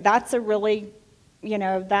 So that's a really, you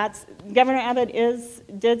know, that's, Governor Abbott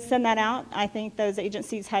did send that out. I think those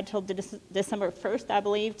agencies had till December 1st, I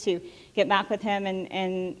believe, to get back with him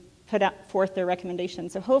and put out forth their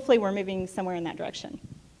recommendations. So hopefully we're moving somewhere in that direction.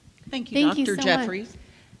 Thank you, Dr. Jeffries. Much.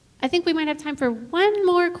 I think we might have time for one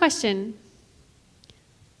more question.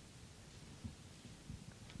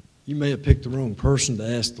 You may have picked the wrong person to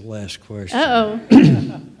ask the last question.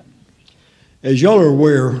 Uh-oh. As y'all are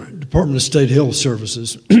aware, Department of State Health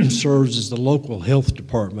Services serves as the local health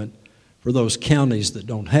department for those counties that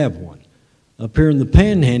don't have one. Up here in the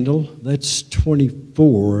Panhandle, that's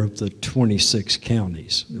 24 of the 26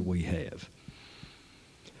 counties that we have.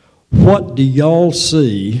 What do y'all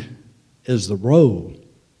see as the role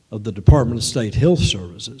of the Department of State Health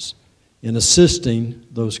Services in assisting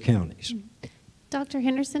those counties? Dr.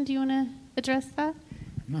 Henderson, do you want to address that?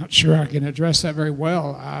 I'm not sure I can address that very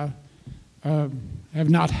well. I have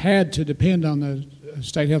not had to depend on the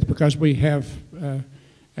state health because we have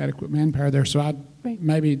adequate manpower there. So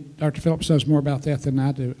maybe Dr. Phillips knows more about that than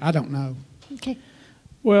I do. I don't know. Okay.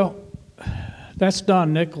 Well, that's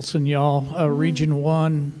Don Nicholson, y'all, Region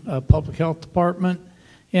 1 Public Health Department.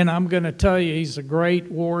 And I'm going to tell you, he's a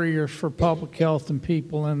great warrior for public health and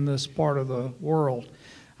people in this part of the world.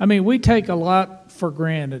 I mean, we take a lot for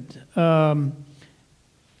granted.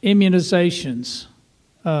 Immunizations,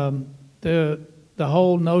 the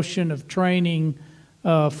whole notion of training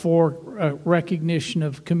for recognition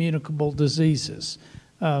of communicable diseases.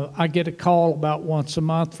 I get a call about once a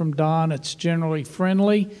month from Don. It's generally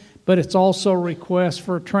friendly, but it's also a request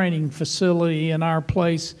for a training facility in our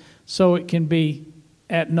place so it can be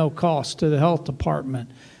at no cost to the health department.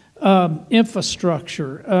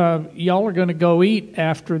 Infrastructure. Y'all are going to go eat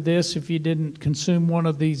after this if you didn't consume one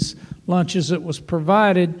of these lunches that was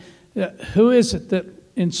provided. Who is it that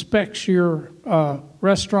inspects your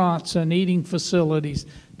restaurants and eating facilities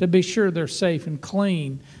to be sure they're safe and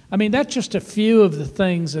clean? I mean, that's just a few of the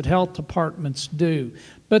things that health departments do.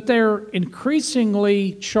 But they're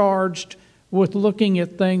increasingly charged with looking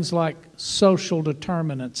at things like social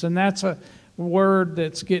determinants, and that's a word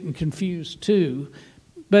that's getting confused too.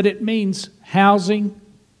 But it means housing,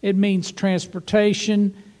 it means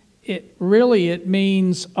transportation, it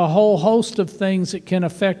means a whole host of things that can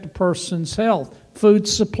affect a person's health. Food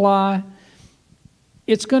supply.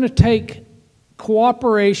 It's going to take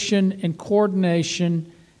cooperation and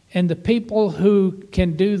coordination, and the people who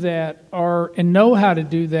can do that and know how to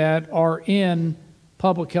do that are in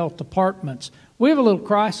public health departments. We have a little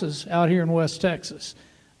crisis out here in West Texas.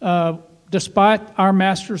 Despite our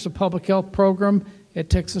Masters of Public Health program at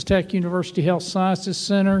Texas Tech University Health Sciences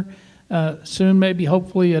Center, soon maybe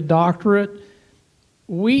hopefully a doctorate,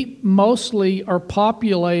 we mostly are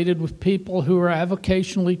populated with people who are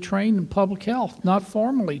avocationally trained in public health, not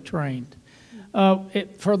formally trained.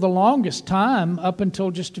 For the longest time, up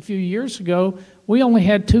until just a few years ago, we only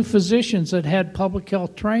had 2 physicians that had public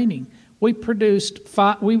health training. We produce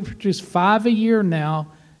 5 a year now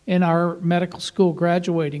in our medical school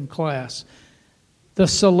graduating class. The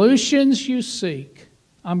solutions you seek,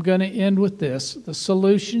 I'm going to end with this, the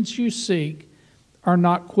solutions you seek are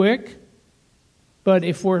not quick, but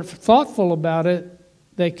if we're thoughtful about it,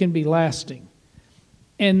 they can be lasting.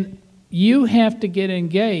 And you have to get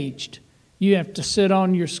engaged. You have to sit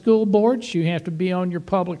on your school boards. You have to be on your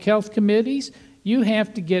public health committees. You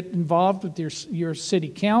have to get involved with your city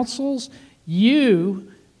councils.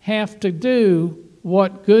 You have to do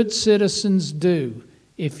what good citizens do.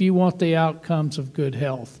 if you want the outcomes of good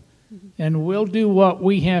health. And we'll do what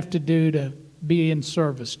we have to do to be in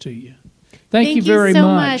service to you. Thank you very so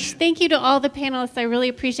much. Thank you to all the panelists. I really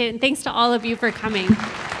appreciate it. And thanks to all of you for coming.